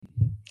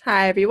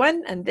Hi,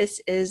 everyone, and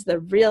this is the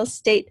Real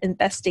Estate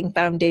Investing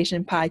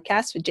Foundation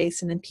podcast with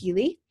Jason and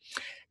Peely.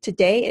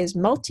 Today is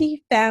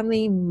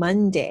Multifamily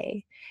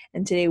Monday,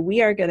 and today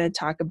we are going to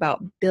talk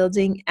about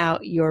building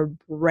out your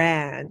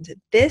brand.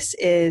 This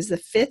is the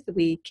fifth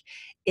week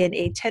in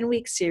a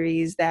 10-week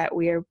series that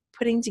we are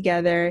putting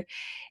together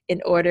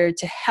in order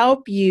to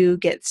help you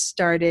get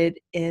started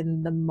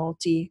in the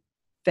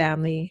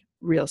multifamily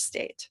real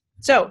estate.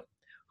 So,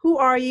 who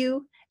are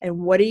you and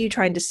what are you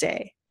trying to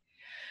say?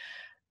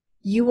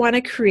 You want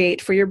to create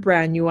for your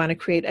brand, you want to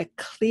create a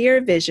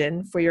clear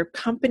vision for your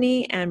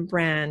company and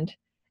brand.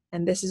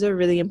 And this is a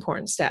really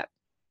important step.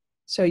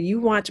 So you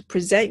want to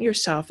present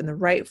yourself in the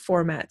right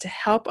format to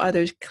help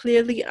others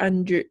clearly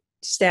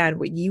understand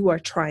what you are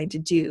trying to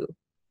do.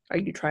 Are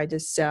you trying to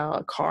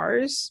sell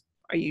cars?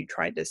 Are you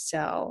trying to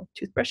sell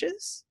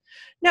toothbrushes?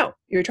 No,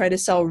 you're trying to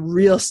sell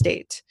real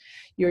estate.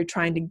 You're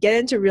trying to get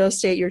into real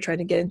estate. You're trying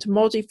to get into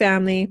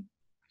multifamily.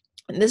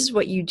 And this is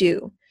what you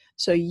do.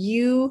 So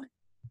you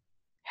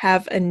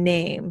have a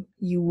name.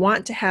 You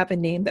want to have a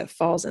name that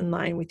falls in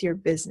line with your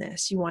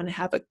business. You want to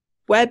have a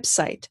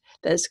website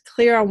that is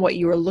clear on what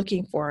you are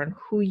looking for and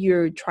who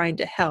you're trying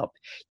to help.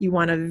 You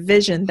want a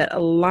vision that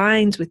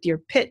aligns with your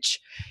pitch.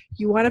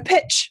 You want a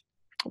pitch.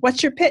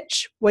 What's your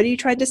pitch? What are you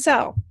trying to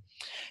sell?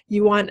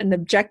 You want an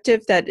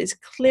objective that is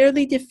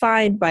clearly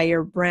defined by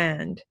your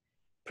brand,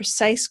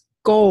 precise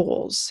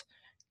goals,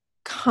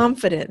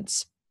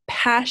 confidence,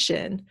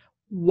 passion.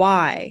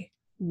 Why?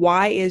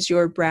 Why is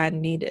your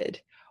brand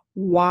needed?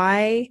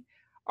 Why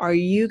are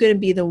you going to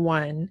be the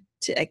one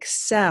to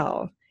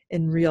excel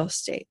in real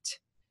estate?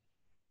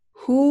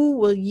 Who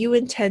will you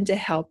intend to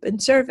help and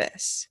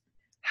service?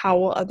 How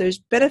will others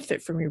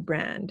benefit from your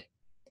brand?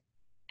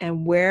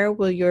 And where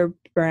will your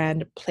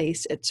brand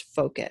place its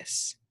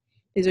focus?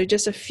 These are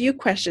just a few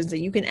questions that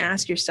you can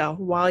ask yourself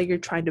while you're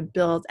trying to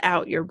build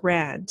out your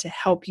brand to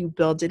help you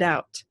build it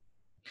out.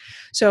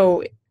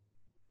 So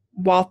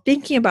while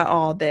thinking about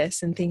all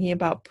this and thinking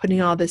about putting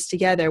all this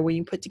together, when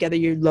you put together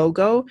your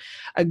logo,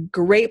 a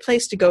great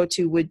place to go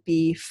to would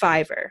be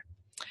Fiverr.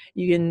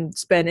 You can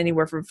spend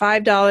anywhere from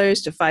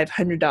 $5 to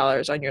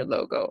 $500 on your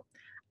logo.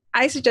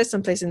 I suggest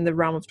someplace in the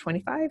realm of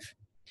 $25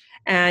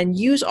 and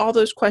use all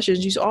those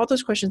questions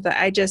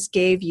that I just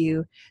gave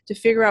you to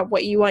figure out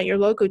what you want your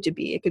logo to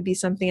be. It could be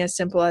something as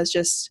simple as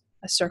just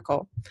a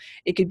circle.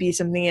 It could be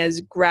something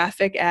as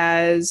graphic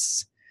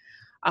as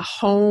a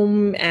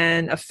home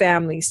and a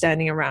family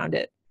standing around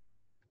it.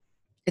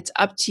 It's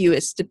up to you.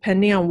 It's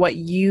depending on what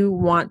you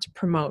want to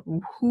promote.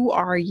 Who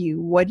are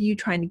you? What are you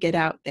trying to get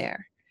out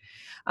there?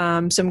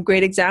 Some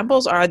great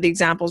examples are the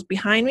examples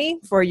behind me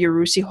for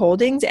Yarusi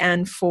Holdings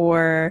and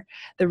for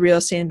the Real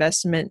Estate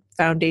Investment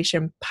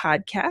Foundation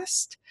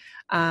podcast.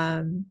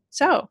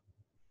 So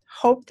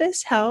hope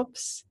this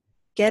helps.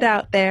 Get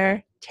out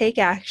there, take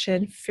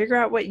action, figure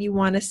out what you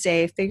want to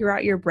say, figure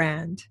out your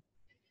brand.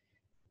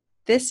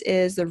 This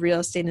is the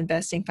Real Estate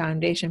Investing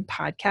Foundation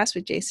podcast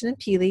with Jason and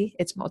Peely.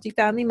 It's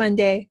Multifamily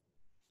Monday.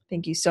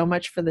 Thank you so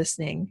much for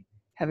listening.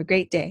 Have a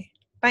great day.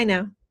 Bye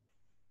now.